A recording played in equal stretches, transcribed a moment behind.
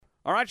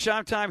All right,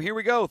 Shime time. Here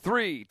we go.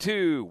 3,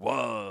 2,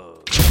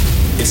 1.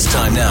 It's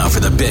time now for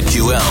the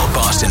BetQL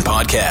Boston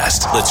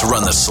Podcast. Let's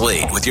run the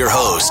slate with your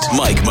host,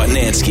 Mike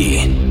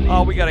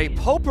Mutnansky. We got a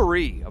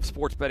potpourri of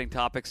sports betting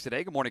topics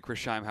today. Good morning, Chris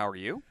Shime. How are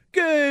you?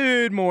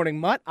 Good morning,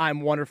 Mutt.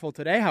 I'm wonderful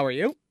today. How are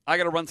you? I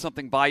got to run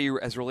something by you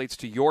as relates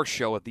to your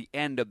show at the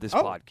end of this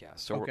podcast.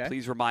 So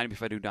please remind me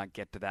if I do not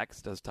get to that, because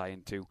it does tie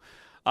into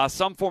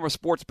some form of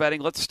sports betting.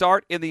 Let's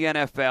start in the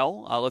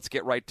NFL. Let's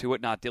get right to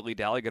it, not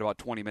dilly-dally. Got about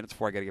 20 minutes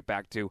before I got to get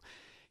back to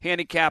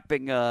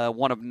handicapping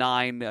one of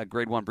 9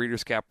 Grade 1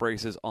 Breeders' Cup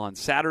races on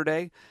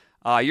Saturday.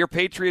 Your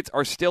Patriots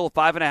are still a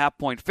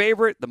 5.5-point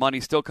favorite. The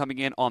money's still coming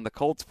in on the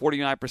Colts,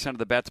 49% of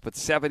the bets, but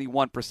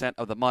 71%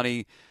 of the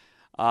money.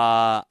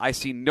 I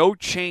see no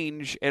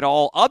change at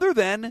all, other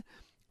than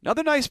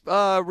another nice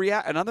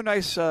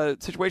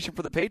situation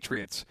for the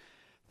Patriots.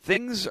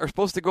 Things are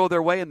supposed to go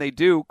their way, and they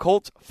do.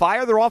 Colts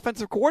fire their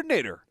offensive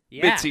coordinator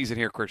midseason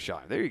here, Chris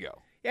Shime. There you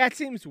go. Yeah, it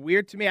seems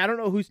weird to me. I don't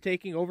know who's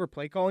taking over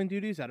play calling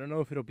duties. I don't know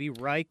if it'll be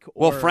Reich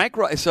or... Well, Frank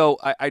Reich, so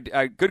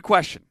good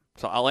question.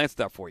 So I'll answer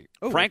that for you.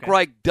 Frank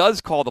Reich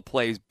does call the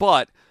plays,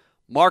 but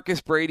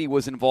Marcus Brady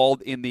was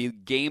involved in the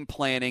game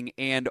planning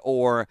and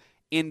or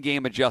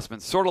in-game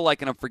adjustments, sort of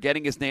like, and I'm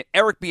forgetting his name,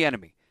 Eric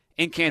Bieniemy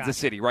in Kansas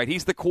City, right?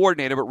 He's the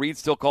coordinator, but Reed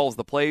still calls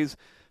the plays.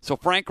 So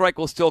Frank Reich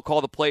will still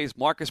call the plays.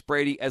 Marcus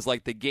Brady, as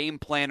like the game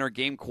planner,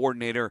 game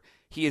coordinator,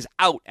 he is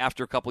out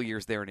after a couple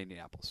years there in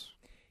Indianapolis.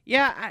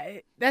 Yeah,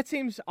 that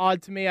seems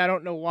odd to me. I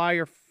don't know why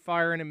you're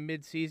firing him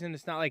mid-season.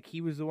 It's not like he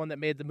was the one that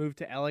made the move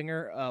to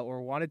Ellinger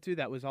or wanted to.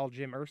 That was all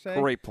Jim Irsay.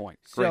 Great point.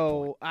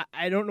 So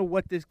I don't know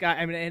what this guy –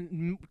 I mean,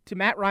 and to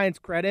Matt Ryan's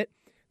credit,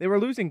 they were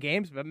losing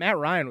games, but Matt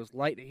Ryan was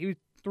light. He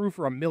threw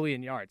for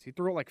 1,000,000 yards. He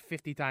threw it like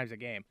 50 times a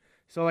game.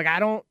 So, like,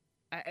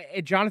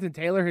 Jonathan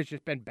Taylor has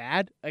just been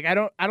bad. Like, I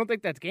don't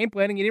think that's game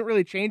planning. He didn't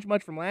really change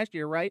much from last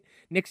year, right?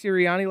 Nick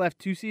Sirianni left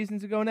 2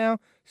 seasons ago now.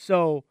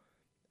 So –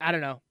 I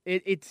don't know.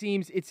 It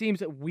seems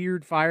a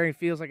weird firing.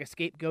 Feels like a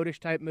scapegoatish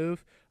type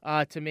move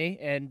to me.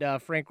 And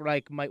Frank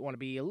Reich might want to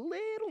be a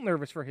little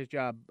nervous for his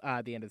job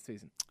at the end of the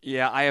season.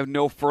 Yeah, I have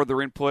no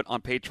further input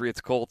on Patriots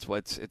Colts.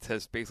 It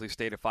has basically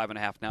stayed at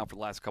 5.5 now for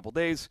the last couple of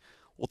days.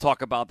 We'll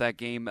talk about that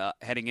game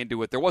heading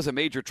into it. There was a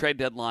major trade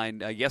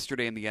deadline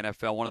yesterday in the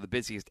NFL, one of the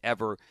busiest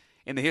ever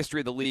in the history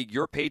of the league.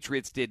 Your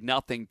Patriots did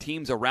nothing.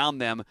 Teams around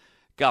them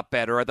got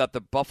better. I thought the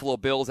Buffalo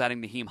Bills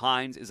adding Nyheim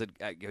Hines is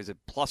a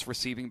plus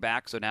receiving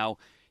back, so now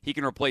he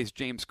can replace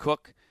James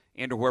Cook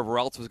and whoever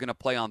else was going to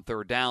play on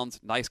third downs.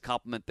 Nice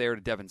compliment there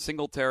to Devin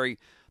Singletary.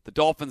 The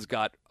Dolphins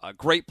got a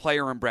great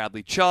player in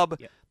Bradley Chubb.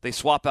 Yep. They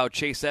swap out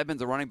Chase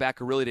Edmonds, a running back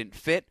who really didn't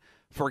fit,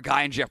 for a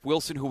guy in Jeff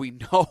Wilson who we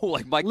know,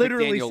 like Mike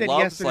literally McDaniel said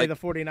loves. Yesterday the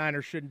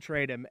 49ers shouldn't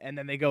trade him, and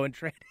then they go and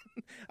trade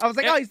him. I was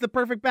like, he's the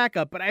perfect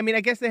backup. But, I mean,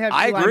 I guess they have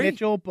Eli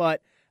Mitchell,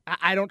 but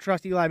I don't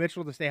trust Eli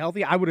Mitchell to stay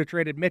healthy. I would have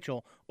traded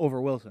Mitchell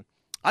over Wilson.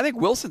 I think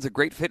Wilson's a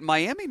great fit in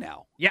Miami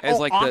now. Yeah, as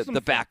like awesome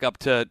the backup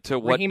to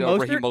what Raheem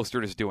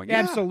Mostert is doing. Yeah,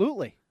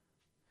 absolutely.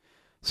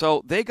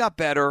 So they got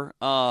better.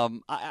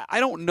 I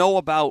don't know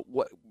about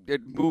what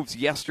moves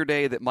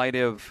yesterday that might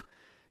have,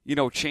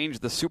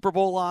 changed the Super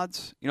Bowl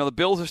odds. The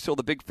Bills are still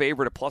the big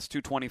favorite at plus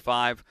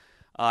 225.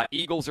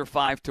 Eagles are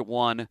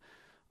 5-1.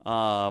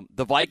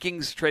 The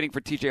Vikings trading for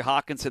T.J.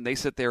 Hawkinson, they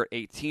sit there at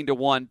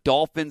 18-1.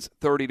 Dolphins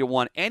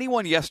 30-1.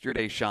 Anyone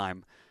yesterday,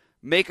 Shime,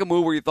 make a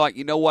move where you thought,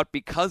 you know what,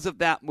 because of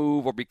that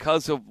move or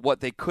because of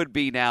what they could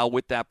be now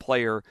with that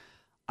player,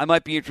 I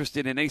might be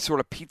interested in any sort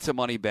of pizza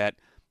money bet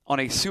on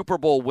a Super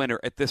Bowl winner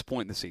at this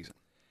point in the season?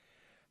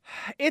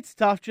 It's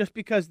tough just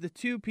because the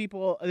two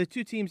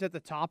teams at the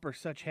top are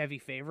such heavy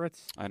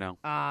favorites. I know.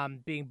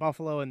 Being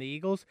Buffalo and the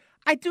Eagles.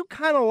 I do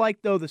kind of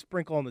like, though, the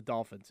sprinkle on the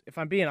Dolphins. If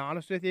I'm being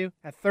honest with you,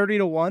 at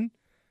 30-1,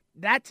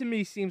 that to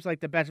me seems like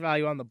the best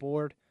value on the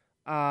board.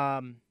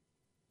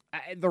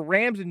 The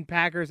Rams and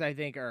Packers, I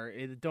think,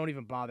 don't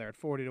even bother at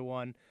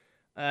 40-1.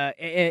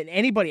 And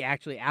anybody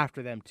actually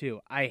after them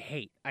too, I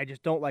hate. I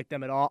just don't like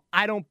them at all.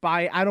 I don't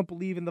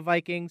believe in the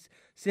Vikings.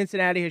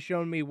 Cincinnati has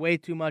shown me way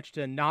too much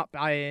to not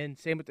buy in.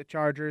 Same with the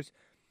Chargers.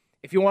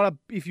 If you want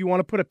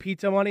to put a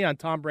pizza money on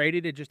Tom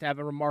Brady to just have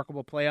a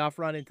remarkable playoff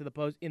run in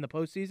the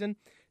postseason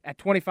at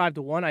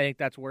 25-1, I think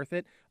that's worth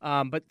it.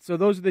 But so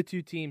those are the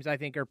two teams I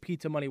think are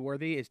pizza money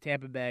worthy, is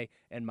Tampa Bay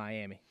and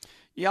Miami.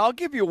 Yeah, I'll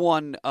give you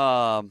one.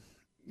 I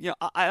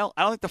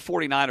don't think the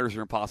 49ers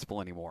are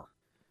impossible anymore.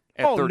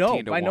 At 13-1.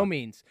 No, by no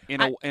means.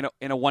 In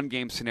a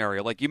one-game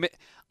scenario, like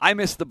I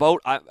missed the boat.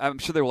 I'm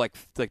sure they were like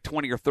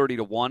 20 or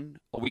 30-1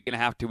 a week and a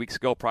half, 2 weeks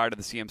ago, prior to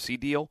the CMC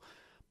deal.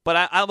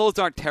 But those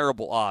aren't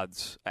terrible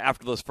odds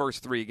after those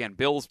first three. Again,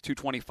 Bills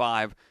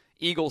 225,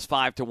 Eagles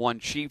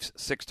 5-1, Chiefs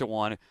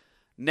 6-1.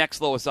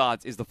 Next lowest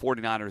odds is the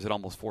 49ers at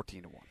almost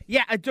 14-1.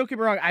 Yeah, don't get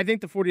me wrong. I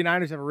think the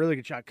 49ers have a really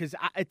good shot because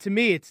to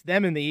me, it's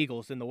them and the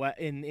Eagles in the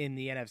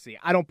NFC.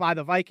 I don't buy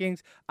the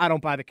Vikings. I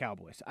don't buy the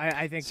Cowboys.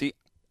 I think. See,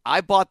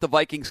 I bought the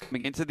Vikings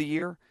coming into the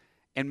year,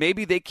 and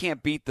maybe they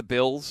can't beat the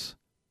Bills,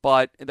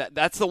 but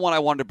that's the one I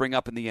wanted to bring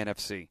up in the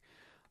NFC.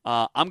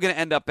 I'm going to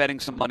end up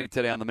betting some money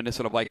today on the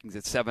Minnesota Vikings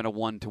at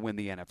 7-1 to win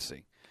the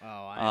NFC.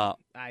 Oh,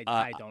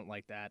 I don't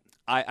like that.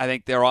 I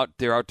think they're out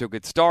to a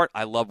good start.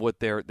 I love what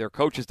their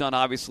coach has done.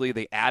 Obviously,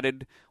 they had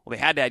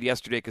to add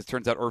yesterday because it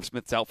turns out Irv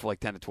Smith's out for like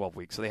 10 to 12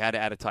 weeks, so they had to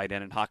add a tight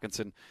end, and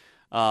Hawkinson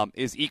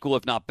is equal,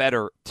 if not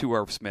better, to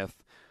Irv Smith.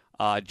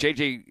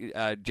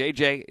 Justin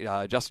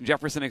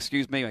Jefferson,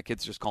 excuse me. My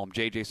kids just call him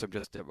JJ, so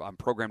I'm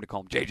programmed to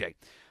call him JJ.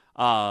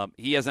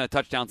 He hasn't had a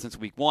touchdown since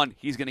week 1.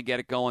 He's going to get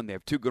it going. They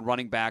have 2 good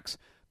running backs,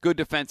 good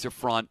defensive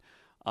front.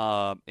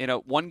 In a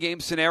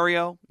one-game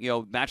scenario,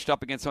 matched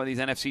up against some of these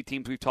NFC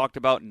teams we've talked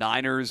about,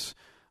 Niners,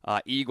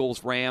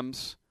 Eagles,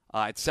 Rams,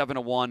 at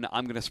 7-1,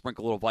 I'm going to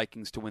sprinkle a little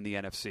Vikings to win the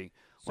NFC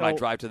when I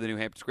drive to the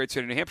great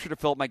state of New Hampshire to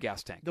fill up my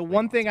gas tank. The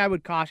one thing I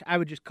would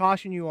just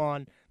caution you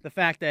on the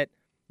fact that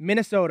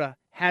Minnesota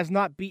has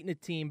not beaten a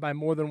team by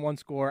more than one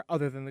score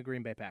other than the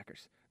Green Bay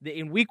Packers.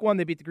 In Week 1,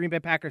 they beat the Green Bay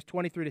Packers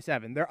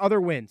 23-7. Their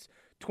other wins: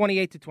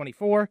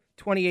 28-24,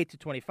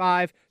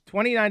 28-25,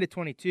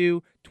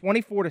 29-22,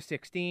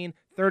 24-16,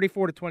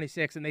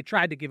 34-26, and they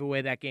tried to give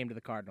away that game to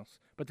the Cardinals,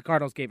 but the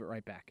Cardinals gave it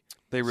right back.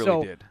 They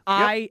really did.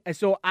 I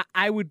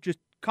would just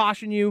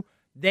caution you.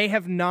 They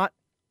have not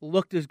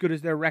looked as good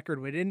as their record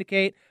would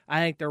indicate. I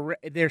think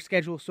their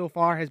schedule so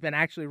far has been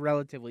actually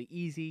relatively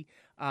easy,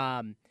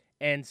 and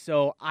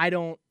so I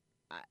don't.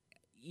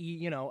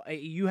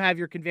 You have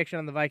your conviction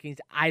on the Vikings.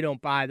 I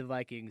don't buy the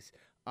Vikings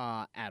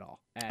at all.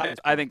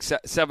 I think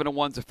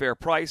 7-1's a fair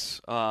price.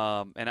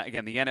 And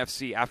again, the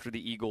NFC after the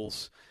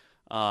Eagles,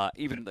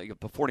 even the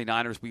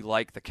 49ers we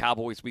like, the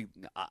Cowboys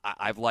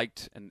I've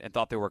liked and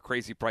thought they were a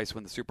crazy price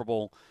when the Super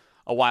Bowl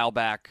a while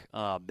back.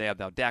 They have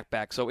now Dak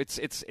back, so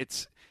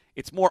it's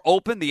more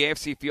open. The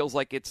AFC feels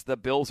like it's the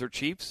Bills or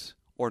Chiefs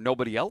or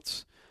nobody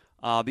else.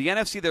 The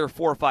NFC, there are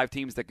 4 or 5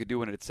 teams that could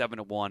do it at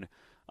 7-1.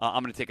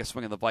 I'm going to take a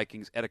swing on the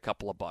Vikings at a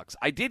couple of bucks.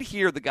 I did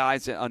hear the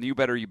guys on You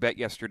Better You Bet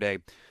yesterday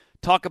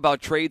talk about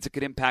trades that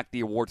could impact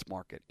the awards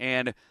market.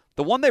 And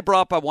the one they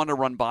brought up I wanted to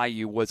run by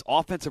you was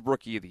Offensive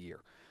Rookie of the Year.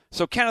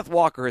 So Kenneth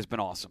Walker has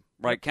been awesome,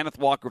 right? Kenneth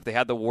Walker, if they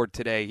had the award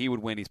today, he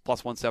would win. He's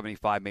plus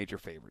 175, major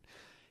favorite.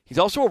 He's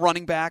also a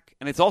running back,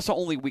 and it's also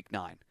only week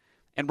 9.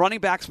 And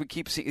running backs, we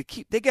keep seeing,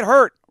 they get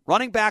hurt.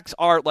 Running backs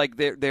are like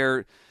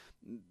they're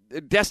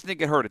destined to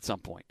get hurt at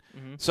some point.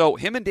 Mm-hmm. So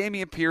him and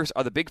Dameon Pierce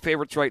are the big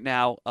favorites right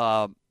now.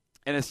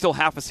 And it's still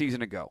half a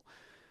season to go.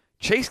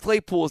 Chase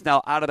Claypool is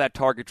now out of that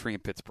target tree in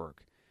Pittsburgh.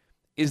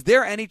 Is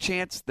there any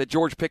chance that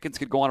George Pickens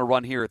could go on a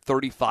run here at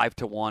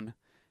 35-1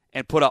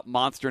 and put up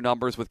monster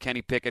numbers with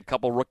Kenny Pickett, a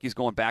couple rookies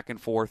going back and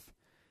forth?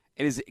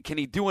 And can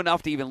he do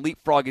enough to even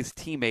leapfrog his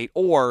teammate,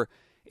 or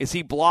is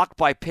he blocked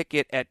by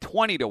Pickett at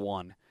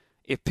 20-1?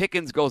 If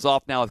Pickens goes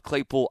off now with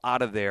Claypool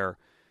out of there,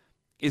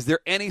 is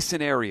there any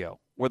scenario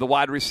where the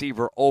wide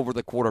receiver over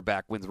the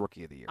quarterback wins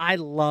Rookie of the Year? I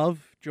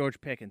love George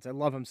Pickens. I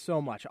love him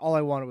so much. All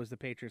I wanted was the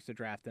Patriots to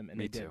draft him, and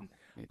they didn't.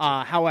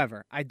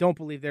 However, I don't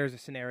believe there's a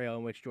scenario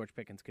in which George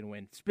Pickens can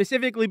win,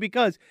 specifically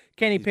because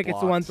Kenny Pickett's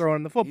the one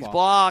throwing the football. He's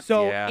blocked.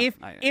 So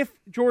if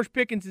George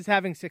Pickens is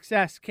having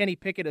success, Kenny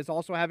Pickett is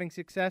also having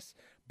success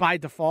by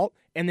default,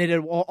 and then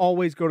it will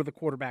always go to the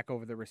quarterback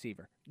over the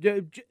receiver.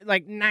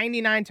 Like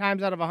 99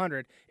 times out of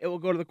 100, it will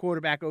go to the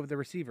quarterback over the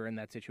receiver in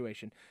that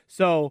situation.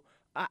 So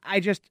I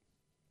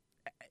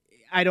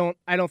don't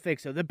think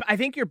so. I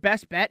think your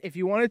best bet, if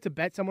you wanted to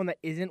bet someone that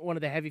isn't one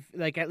of the heavy,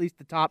 like at least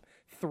the top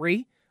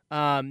 3,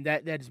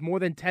 that is more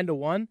than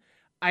 10-1,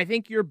 I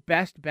think your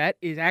best bet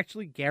is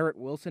actually Garrett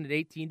Wilson at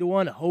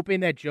 18-1,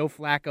 hoping that Joe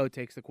Flacco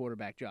takes the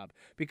quarterback job.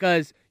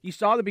 Because you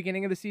saw at the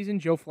beginning of the season,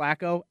 Joe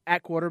Flacco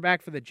at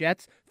quarterback for the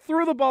Jets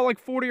threw the ball like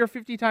 40 or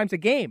 50 times a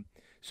game.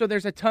 So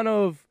there's a ton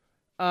of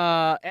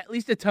at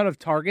least a ton of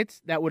targets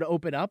that would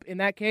open up in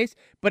that case.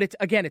 But it's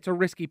a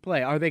risky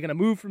play. Are they going to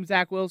move from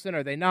Zach Wilson?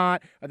 Are they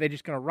not? Are they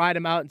just going to ride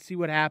him out and see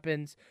what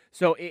happens?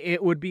 So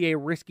it would be a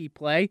risky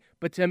play.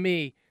 But to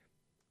me,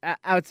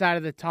 outside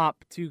of the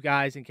top 2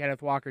 guys in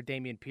Kenneth Walker,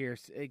 Dameon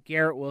Pierce,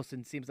 Garrett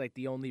Wilson seems like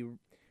the only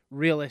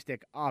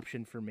realistic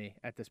option for me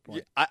at this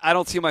point. Yeah, I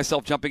don't see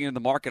myself jumping into the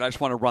market. I just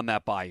want to run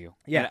that by you.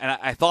 Yeah. And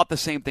I thought the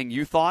same thing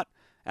you thought.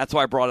 That's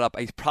why I brought it up.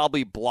 He's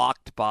probably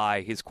blocked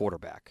by his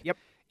quarterback. Yep.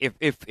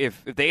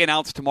 If they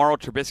announce tomorrow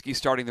Trubisky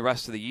starting the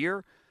rest of the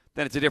year,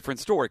 then it's a different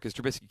story because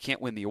Trubisky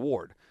can't win the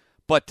award.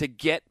 But to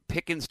get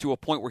Pickens to a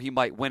point where he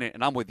might win it,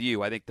 and I'm with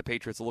you, I think the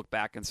Patriots will look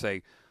back and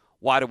say,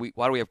 why do we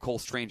have Cole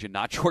Strange and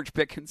not George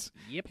Pickens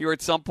here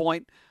at some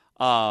point?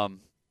 But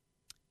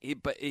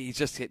he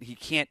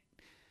can't.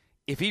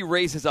 If he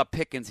raises up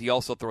Pickens, he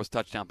also throws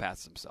touchdown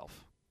passes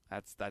himself.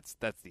 That's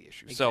the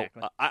issue.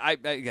 Exactly. So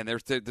again,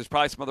 there's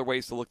probably some other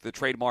ways to look at the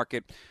trade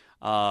market.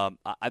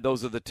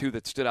 Those are the 2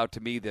 that stood out to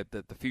me, that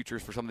the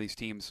futures for some of these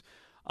teams.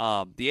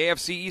 The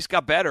AFC East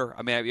got better.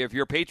 I mean, if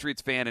you're a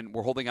Patriots fan and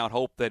we're holding out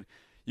hope that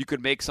you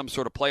could make some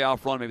sort of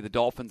playoff run, maybe the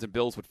Dolphins and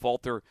Bills would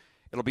falter.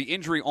 It'll be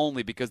injury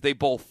only because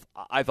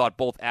I thought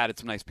both added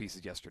some nice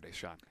pieces yesterday,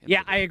 Sean.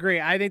 Yeah, I agree.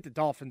 I think the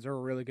Dolphins are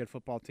a really good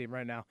football team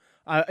right now.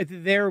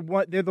 They're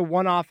the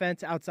one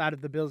offense outside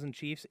of the Bills and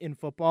Chiefs in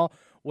football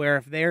where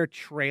if they're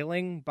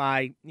trailing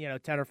by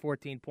 10 or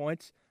 14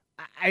 points,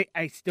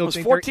 I still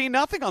think it was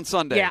 14-0 on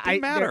Sunday. Yeah,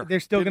 Didn't matter. They're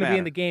still going to be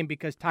in the game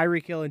because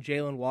Tyreek Hill and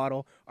Jalen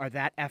Waddle are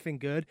that effing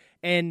good.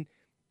 And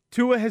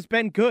Tua has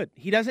been good.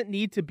 He doesn't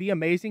need to be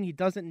amazing. He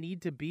doesn't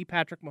need to be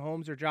Patrick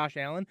Mahomes or Josh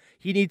Allen.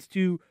 He needs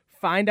to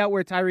find out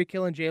where Tyreek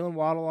Hill and Jalen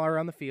Waddle are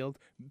on the field,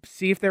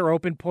 see if they're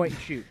open, point,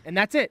 and shoot. And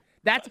that's it.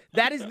 That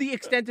is the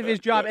extent of his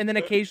job, and then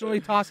occasionally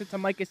toss it to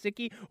Mike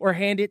Gesicki or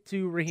hand it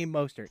to Raheem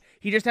Mostert.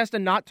 He just has to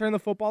not turn the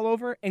football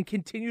over and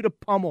continue to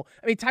pummel.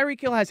 I mean, Tyreek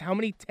Hill has how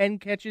many 10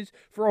 catches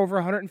for over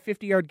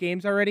 150-yard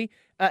games already?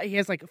 He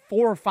has like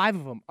 4 or 5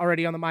 of them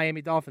already on the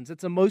Miami Dolphins.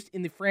 It's the most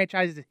in the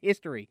franchise's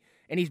history,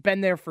 and he's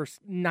been there for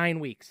 9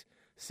 weeks.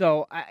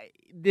 So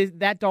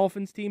that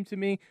Dolphins team to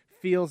me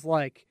feels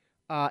like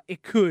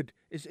it could,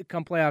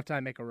 come playoff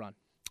time, make a run.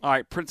 All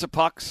right, Prince of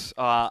Pucks.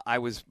 I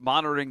was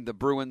monitoring the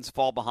Bruins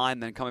fall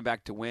behind, then coming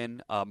back to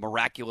win.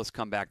 Miraculous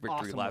comeback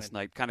victory Awesome last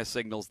win. night. Kind of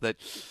signals that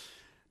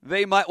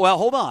they might. Well,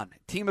 hold on.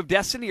 Team of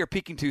Destiny or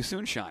peaking too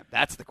soon, Shime?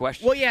 That's the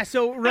question. Well, yeah.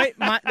 So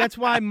that's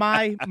why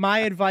my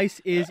advice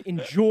is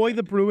enjoy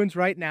the Bruins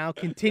right now.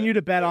 Continue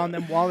to bet on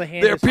them while the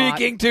hand They're is hot.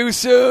 peaking too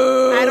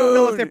soon. I don't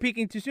know if they're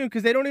peaking too soon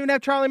because they don't even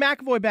have Charlie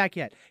McAvoy back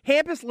yet.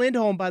 Hampus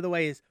Lindholm, by the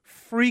way, is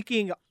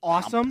freaking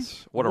awesome.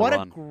 Hampus. What a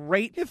run.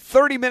 Great. He had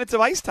 30 minutes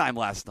of ice time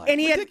last night.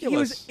 And he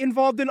was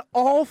involved in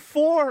all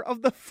 4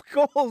 of the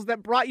goals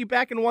that brought you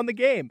back and won the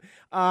game.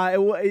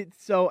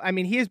 So, I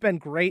mean, he has been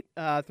great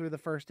through the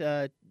first,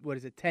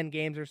 10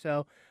 games or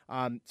so.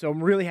 So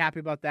I'm really happy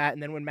about that.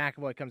 And then when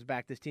McAvoy comes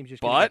back, this team's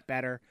just going to get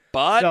better.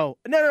 No,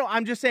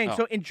 I'm just saying.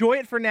 So enjoy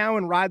it for now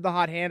and ride the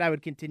hot hand. I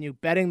would continue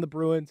betting the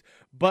Bruins,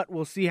 but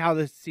we'll see how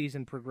this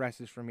season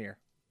progresses from here.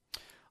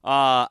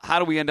 How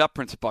do we end up,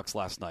 Prince of Pucks,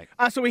 last night?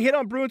 So we hit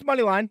on Bruins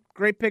money line.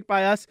 Great pick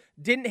by us.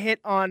 Didn't hit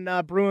on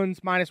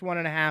Bruins minus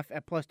 1.5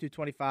 at plus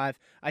 225.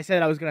 I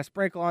said I was going to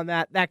sprinkle on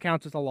that. That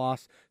counts as a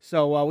loss.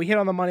 So we hit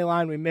on the money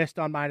line. We missed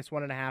on minus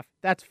 1.5.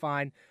 That's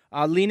fine.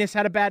 Linus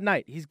had a bad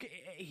night.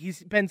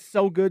 He's been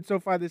so good so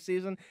far this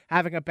season.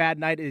 Having a bad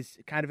night is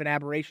kind of an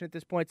aberration at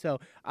this point. So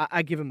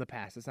I give him the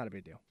pass. It's not a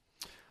big deal.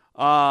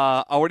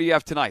 What do you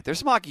have tonight? There's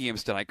some hockey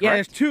games tonight, correct? Yeah,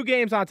 there's 2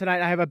 games on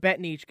tonight. I have a bet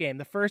in each game.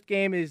 The first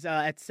game is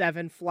at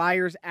 7,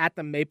 Flyers at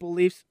the Maple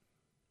Leafs.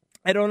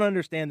 I don't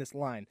understand this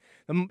line.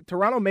 The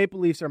Toronto Maple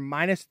Leafs are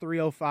minus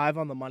 305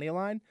 on the money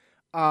line,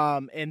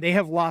 and they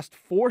have lost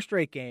 4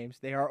 straight games.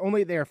 They are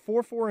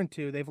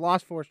 4-4-2. They've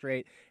lost 4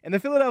 straight, and the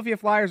Philadelphia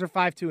Flyers are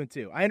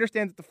 5-2-2. I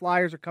understand that the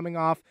Flyers are coming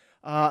off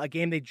a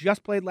game they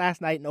just played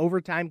last night, an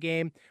overtime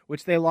game,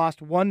 which they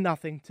lost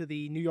 1-0 to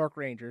the New York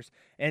Rangers.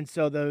 And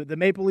so the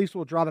Maple Leafs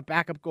will draw the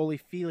backup goalie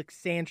Felix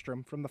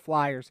Sandstrom from the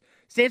Flyers.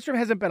 Sandstrom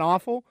hasn't been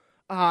awful.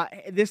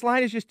 This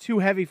line is just too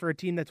heavy for a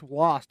team that's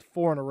lost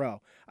 4 in a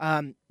row.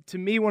 To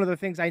me, one of the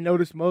things I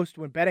notice most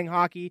when betting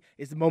hockey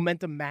is the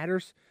momentum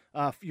matters.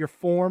 Your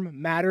form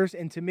matters.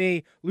 And to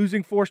me,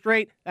 losing 4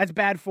 straight, that's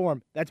bad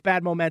form. That's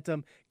bad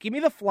momentum. Give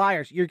me the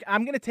Flyers.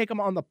 I'm going to take them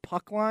on the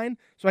puck line,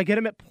 so I get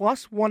them at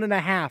plus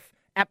 1.5.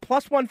 At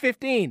plus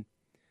 115.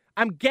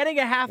 I'm getting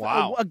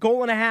a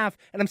goal and a half,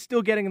 and I'm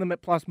still getting them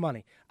at plus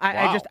money.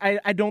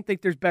 I don't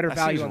think there's better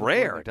value. That seems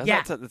rare.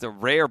 That's a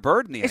rare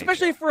bird in the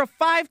especially NHL. For a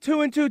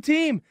 5-2-2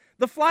 team.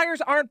 The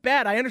Flyers aren't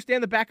bad. I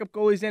understand the backup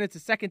goalie's in. It's the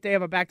second day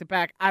of a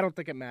back-to-back. I don't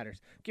think it matters.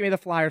 Give me the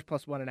Flyers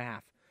plus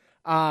 1.5.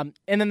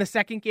 And then the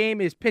second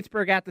game is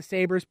Pittsburgh at the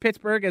Sabres.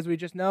 Pittsburgh, as we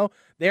just know,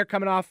 they're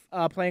coming off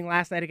playing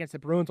last night against the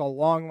Bruins, a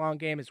long, long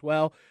game as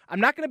well. I'm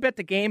not going to bet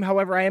the game.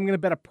 However, I am going to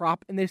bet a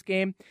prop in this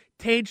game.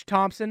 Tage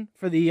Thompson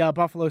for the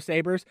Buffalo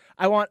Sabres.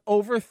 I want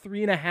over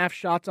 3.5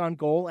 shots on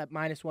goal at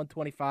minus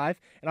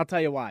 125, and I'll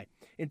tell you why.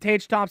 In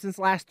Tage Thompson's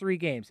last 3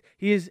 games,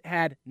 he has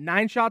had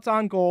 9 shots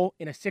on goal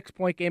in a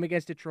 6-point game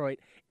against Detroit,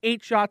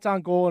 8 shots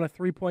on goal in a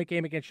 3-point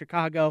game against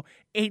Chicago,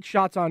 8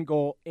 shots on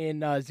goal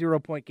in a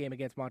 0-point game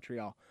against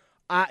Montreal.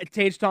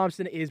 Tage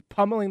Thompson is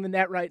pummeling the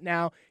net right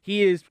now.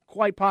 He is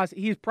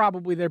he's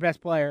probably their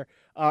best player,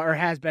 or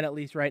has been at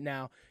least right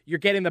now. You're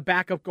getting the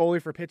backup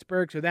goalie for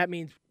Pittsburgh, so that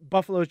means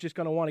Buffalo's just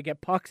going to want to get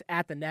pucks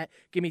at the net.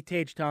 Give me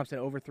Tage Thompson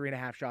over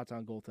 3.5 shots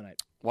on goal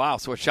tonight. Wow,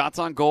 so a shots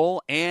on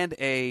goal and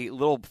a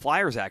little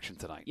Flyers action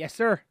tonight. Yes,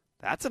 sir.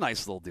 That's a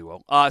nice little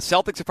duo.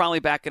 Celtics are finally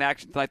back in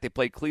action tonight. They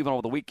played Cleveland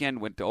over the weekend,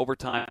 went to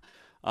overtime.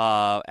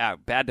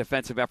 Bad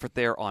defensive effort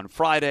there on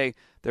Friday.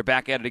 They're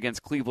back at it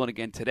against Cleveland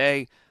again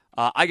today.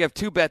 I have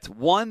 2 bets,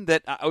 one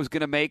that I was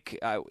going to make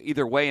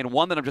either way, and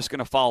one that I'm just going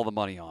to follow the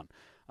money on.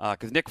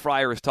 Because Nick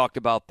Fryer has talked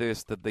about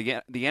this, that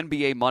the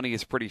NBA money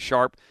is pretty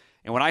sharp.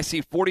 And when I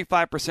see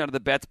 45% of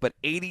the bets, but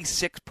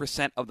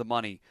 86% of the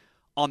money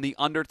on the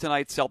under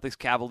tonight, Celtics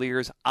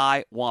Cavaliers,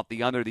 I want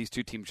the under. These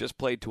 2 teams just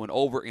played to an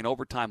over in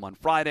overtime on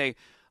Friday.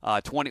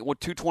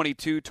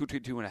 222,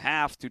 222.5,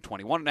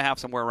 221.5,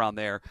 somewhere around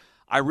there.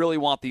 I really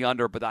want the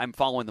under, but I'm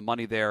following the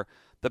money there.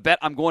 The bet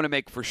I'm going to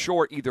make for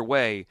sure either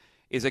way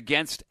is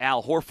against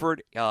Al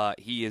Horford.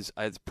 His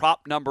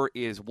prop number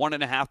is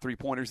 1.5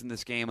 3-pointers in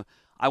this game.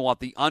 I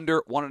want the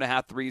under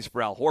 1.5 threes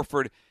for Al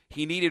Horford.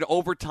 He needed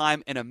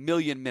overtime and 1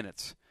 million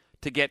minutes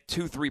to get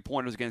 2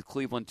 3-pointers against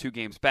Cleveland 2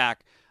 games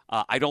back.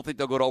 I don't think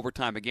they'll go to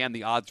overtime again.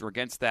 The odds are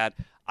against that.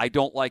 I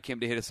don't like him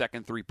to hit a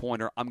second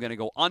three-pointer. I'm going to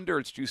go under.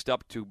 It's juiced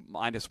up to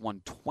minus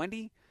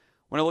 120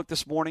 when I looked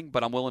this morning,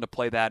 but I'm willing to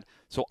play that.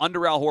 So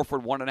under Al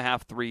Horford,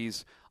 1.5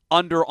 threes.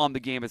 Under on the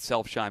game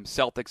itself, Shime,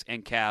 Celtics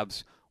and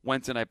Cavs,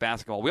 Wednesday night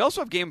basketball. We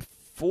also have game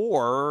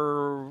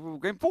four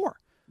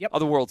of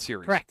the World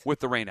Series. Correct. With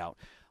the rain out.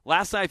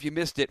 Last night, if you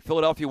missed it,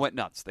 Philadelphia went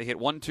nuts. They hit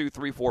 1, 2,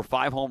 3, 4,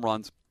 5 home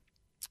runs.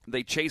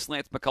 They chased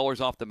Lance McCullers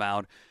off the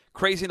mound.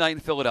 Crazy night in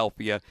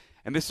Philadelphia.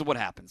 And this is what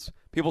happens.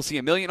 People see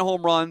 1 million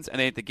home runs, and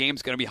they think the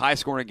game's going to be high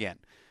scoring again.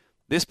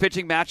 This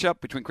pitching matchup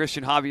between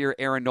Christian Javier,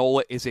 Aaron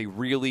Nola is a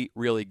really,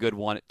 really good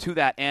one. To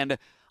that end,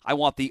 I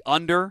want the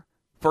under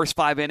first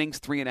 5 innings,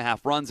 3.5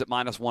 runs at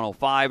minus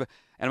 105. And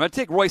I'm going to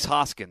take Royce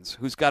Hoskins,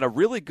 who's got a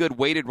really good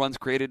weighted runs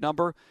created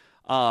number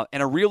and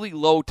a really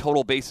low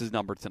total bases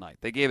number tonight.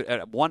 They gave it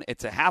at one.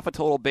 It's a half a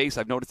total base.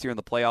 I've noticed here in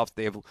the playoffs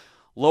they have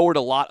lowered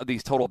a lot of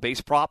these total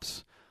base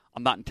props.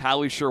 I'm not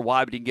entirely sure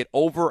why, but you can get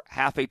over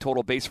half a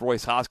total base for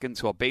Royce Hoskins,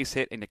 so a base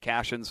hit into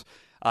Cashins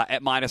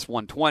at minus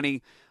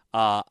 120.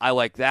 I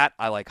like that.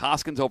 I like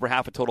Hoskins over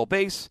half a total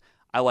base.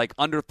 I like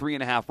under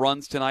 3.5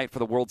 runs tonight for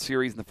the World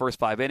Series in the first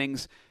 5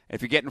 innings.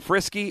 If you're getting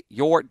frisky,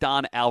 you're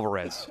Don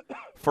Alvarez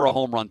for a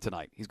home run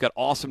tonight. He's got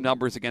awesome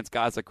numbers against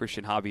guys like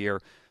Christian Javier.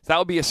 So that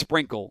would be a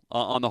sprinkle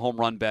on the home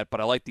run bet, but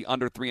I like the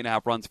under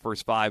 3.5 runs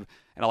first 5,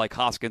 and I like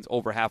Hoskins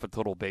over half a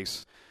total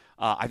base.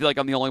 I feel like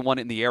I'm the only one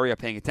in the area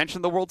paying attention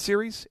to the World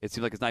Series. It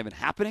seems like it's not even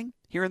happening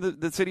here in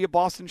the city of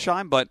Boston,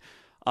 Shime, but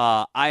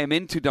I am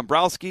into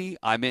Dombrowski.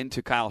 I'm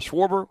into Kyle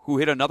Schwarber, who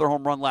hit another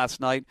home run last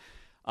night.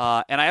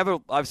 And I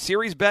have a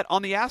series bet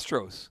on the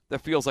Astros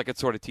that feels like it's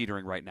sort of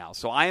teetering right now.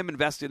 So I am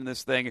invested in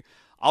this thing.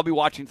 I'll be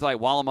watching tonight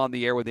while I'm on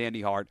the air with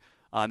Andy Hart.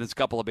 And there's a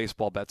couple of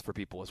baseball bets for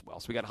people as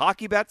well. So we got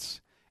hockey bets,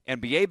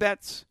 NBA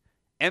bets,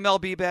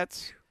 MLB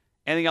bets,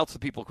 anything else for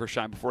people, Chris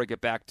Shine, before I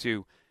get back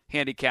to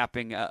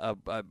handicapping a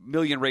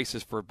million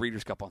races for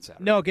Breeders' Cup on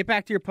Saturday. No, get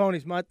back to your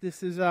ponies, Mutt.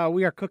 This is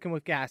we are cooking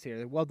with gas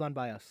here. Well done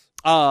by us.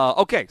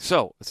 Okay,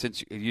 so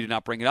since you did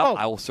not bring it up,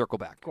 I will circle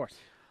back. Of course.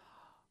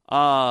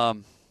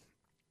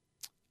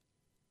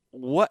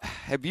 What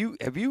have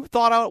you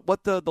thought out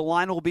what the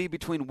line will be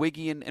between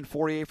Wiggy and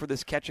Fourier for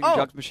this catching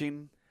jugs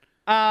machine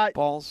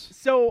balls?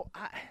 So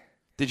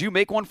did you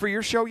make one for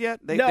your show yet?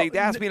 They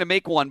asked me to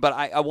make one, but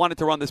I wanted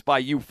to run this by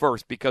you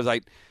first because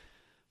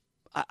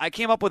I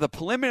came up with a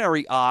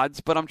preliminary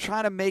odds, but I'm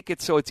trying to make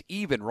it so it's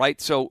even, right?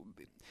 So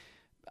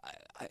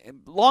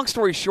long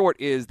story short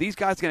is these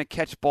guys are going to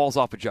catch balls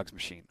off a jugs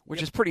machine,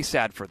 which is pretty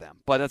sad for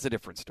them, but that's a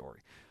different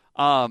story.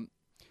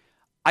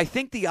 I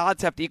think the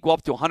odds have to equal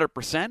up to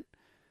 100%.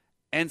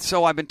 And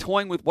so I've been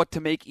toying with what to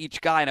make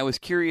each guy, and I was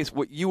curious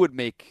what you would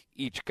make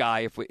each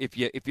guy if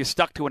you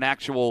stuck to an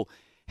actual,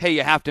 hey,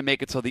 you have to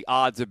make it so the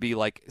odds would be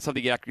like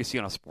something you actually see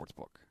on a sports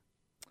book.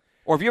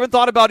 Or if you haven't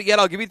thought about it yet,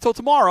 I'll give you until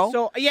tomorrow.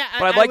 So yeah,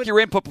 but I'd like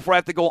your input before I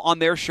have to go on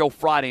their show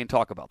Friday and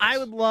talk about this. I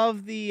would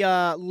love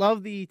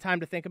the time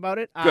to think about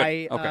it.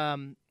 Good.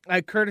 Okay.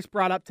 Curtis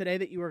brought up today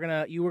that you were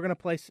gonna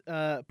place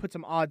put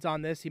some odds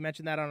on this. He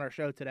mentioned that on our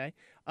show today.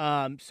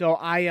 So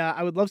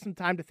I would love some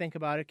time to think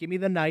about it. Give me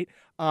the night.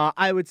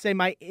 I would say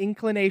my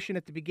inclination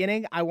at the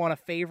beginning, I want to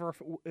favor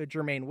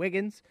Jermaine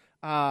Wiggins.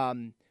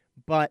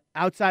 But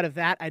outside of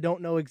that, I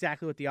don't know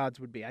exactly what the odds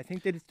would be. I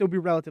think they'd still be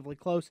relatively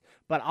close,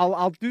 but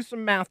I'll do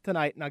some math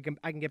tonight, and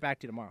I can get back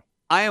to you tomorrow.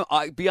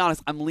 I'll be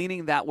honest, I'm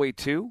leaning that way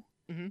too,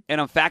 and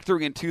I'm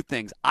factoring in two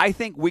things. I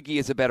think Wiggy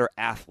is a better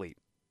athlete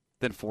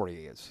than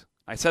Fourier is.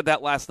 I said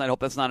that last night. I hope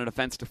that's not an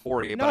offense to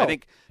Fourier, but I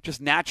think just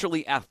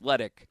naturally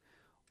athletic,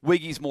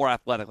 Wiggy's more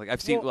athletic. Like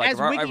I've seen, as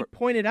Wiggy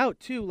pointed out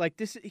too, like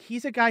this,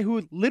 he's a guy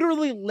who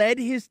literally led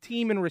his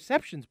team in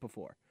receptions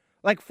before.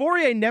 Like,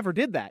 Fourier never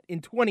did that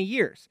in 20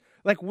 years.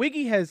 Like,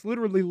 Wiggy has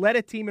literally led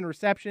a team in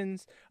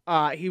receptions.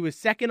 He was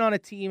second on a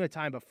team a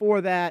time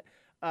before that.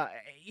 I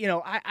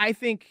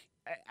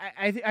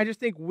just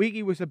think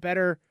Wiggy was a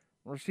better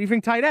receiving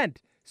tight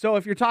end. So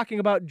if you're talking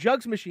about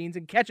jugs machines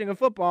and catching a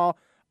football,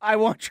 I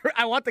want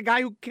the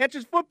guy who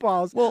catches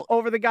footballs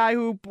over the guy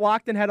who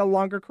blocked and had a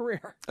longer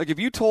career. Like, if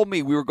you told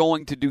me we were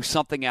going to do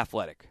something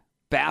athletic,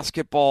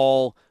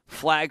 basketball,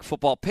 flag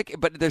football,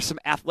 but there's some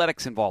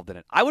athletics involved in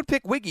it, I would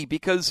pick Wiggy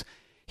because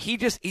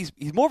he's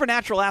more of a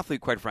natural athlete,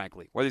 quite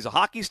frankly. Whether he's a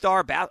hockey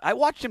star, I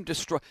watched him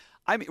destroy.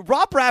 I mean,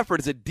 Rob Bradford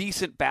is a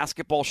decent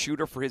basketball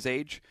shooter for his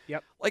age.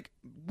 Yep. Like,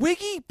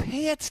 Wiggy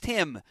pantsed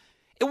him.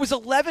 It was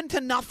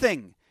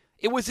 11-0.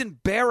 It was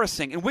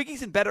embarrassing, and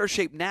Wiggy's in better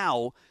shape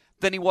now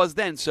than he was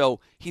then. So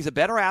he's a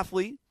better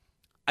athlete.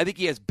 I think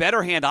he has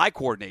better hand-eye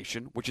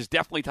coordination, which is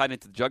definitely tied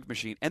into the jug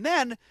machine. And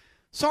then,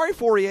 sorry,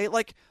 Fourier,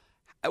 like,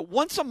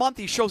 once a month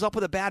he shows up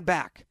with a bad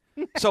back.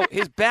 So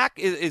his back,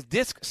 his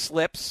disc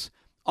slips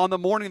on the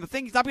morning of the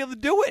thing. He's not going to be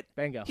able to do it.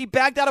 Bingo. He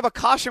bagged out of a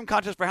costume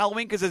contest for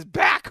Halloween because his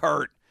back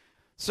hurt.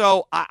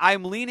 So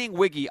I'm leaning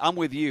Wiggy. I'm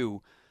with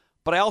you.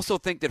 But I also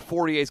think that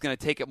Fourier is going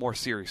to take it more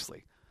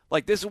seriously.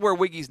 Like, this is where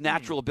Wiggy's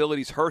natural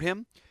abilities hurt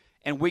him,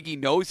 and Wiggy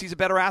knows he's a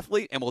better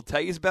athlete and will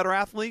tell you he's a better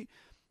athlete.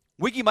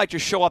 Wiggy might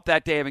just show up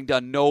that day having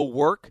done no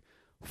work.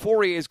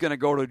 Fourier is going to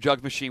go to a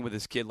jug machine with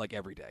his kid like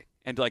every day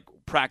and like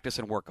practice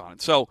and work on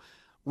it. So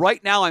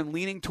right now I'm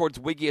leaning towards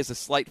Wiggy as a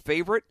slight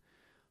favorite,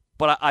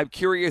 but I'm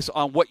curious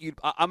on what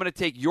I'm going to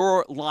take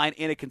your line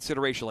into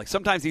consideration. Like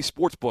sometimes these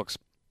sports books,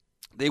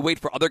 they wait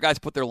for other guys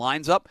to put their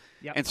lines up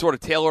and sort of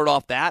tailor it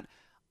off that.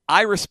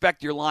 I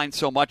respect your line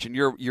so much and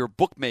your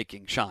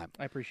bookmaking, Shime.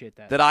 I appreciate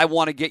that. That I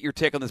want to get your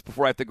take on this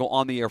before I have to go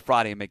on the air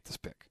Friday and make this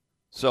pick.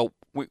 So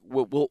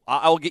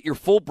I'll get your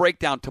full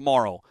breakdown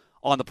tomorrow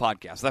on the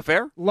podcast. Is that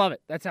fair? Love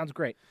it. That sounds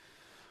great.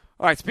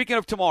 All right, speaking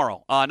of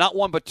tomorrow, not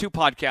one but two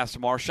podcasts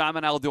tomorrow. Shime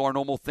and I will do our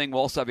normal thing.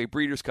 We'll also have a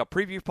Breeders' Cup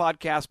preview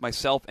podcast,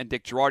 myself and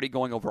Dick Girardi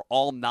going over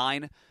all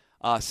 9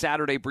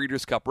 Saturday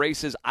Breeders' Cup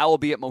races. I will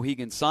be at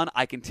Mohegan Sun.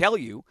 I can tell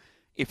you,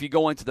 if you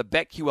go into the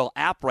BetQL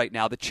app right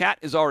now, the chat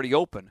is already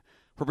open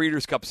for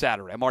Breeders' Cup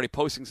Saturday. I'm already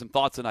posting some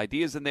thoughts and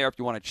ideas in there. If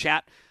you want to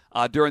chat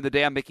during the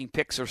day, I'm making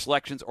picks or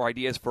selections or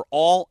ideas for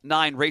all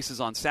 9 races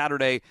on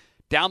Saturday.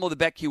 Download the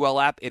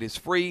BetQL app. It is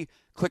free.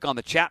 Click on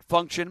the chat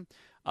function.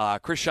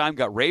 Chris Shime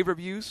got rave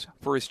reviews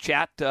for his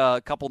chat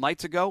a couple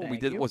nights ago.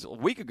 Was a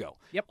week ago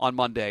on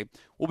Monday.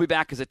 We'll be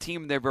back as a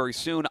team there very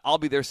soon. I'll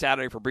be there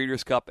Saturday for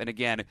Breeders' Cup. And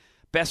again,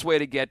 best way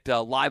to get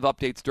live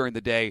updates during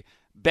the day,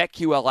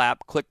 BetQL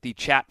app. Click the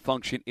chat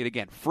function. It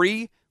again,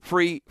 free.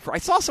 I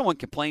saw someone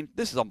complain.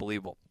 This is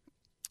unbelievable.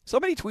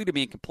 Somebody tweeted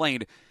me and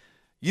complained,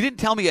 you didn't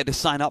tell me you had to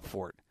sign up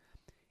for it.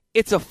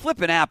 It's a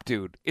flippin' app,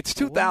 dude. It's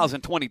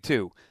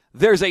 2022.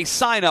 There's a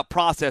sign-up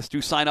process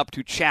to sign up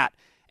to chat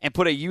and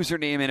put a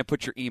username in and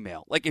put your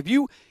email. Like, if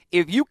you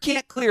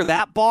can't clear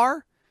that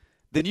bar,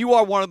 then you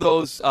are one of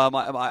those.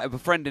 I have a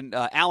friend in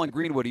Alan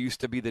Greenwood, who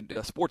used to be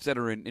the sports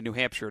editor in New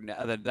Hampshire,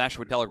 the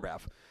Nashua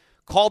Telegraph,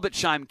 called it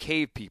Shime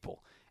Cave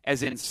people,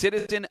 as in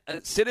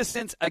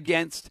citizens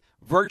against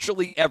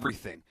virtually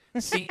everything.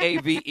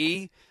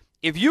 CAVE.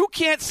 If you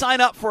can't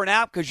sign up for an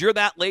app because you're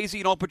that lazy,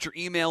 you don't put your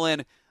email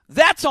in,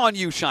 that's on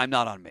you, Shime,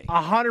 not on me.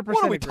 100%.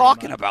 What are we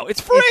talking about?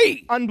 It's free.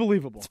 It's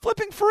unbelievable. It's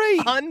flipping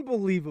free.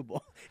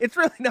 Unbelievable. It's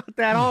really not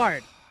that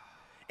hard.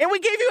 And we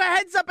gave you a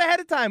heads up ahead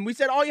of time. We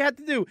said all you had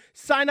to do,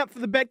 sign up for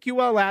the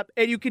BetQL app,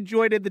 and you could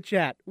join in the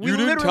chat. You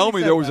didn't tell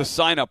me there was a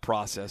sign-up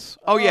process.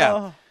 Oh,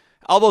 yeah.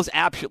 All those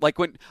apps, like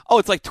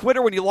it's like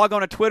Twitter. When you log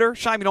on to Twitter,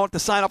 Shime, you don't have to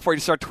sign up for it. You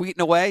just start tweeting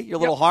away your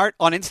little heart.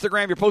 On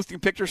Instagram, you're posting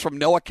pictures from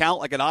no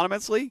account, like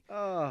anonymously.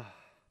 The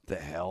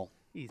hell?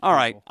 All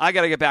right, I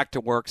got to get back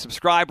to work.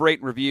 Subscribe, rate,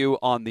 and review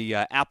on the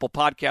Apple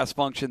Podcast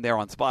function there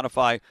on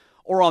Spotify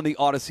or on the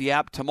Odyssey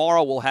app.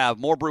 Tomorrow we'll have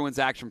more Bruins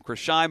action from Chris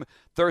Shime.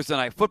 Thursday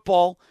Night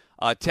Football,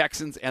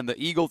 Texans and the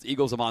Eagles.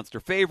 Eagles a monster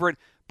favorite.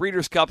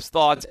 Breeders' Cup's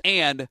thoughts,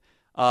 and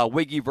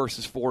Wiggy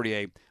versus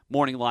Fourier.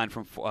 Morning line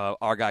from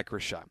our guy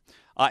Chris Shime.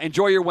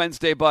 Enjoy your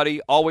Wednesday, buddy.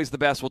 Always the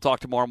best. We'll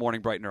talk tomorrow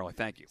morning bright and early.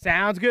 Thank you.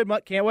 Sounds good,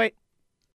 Mutt. Can't wait.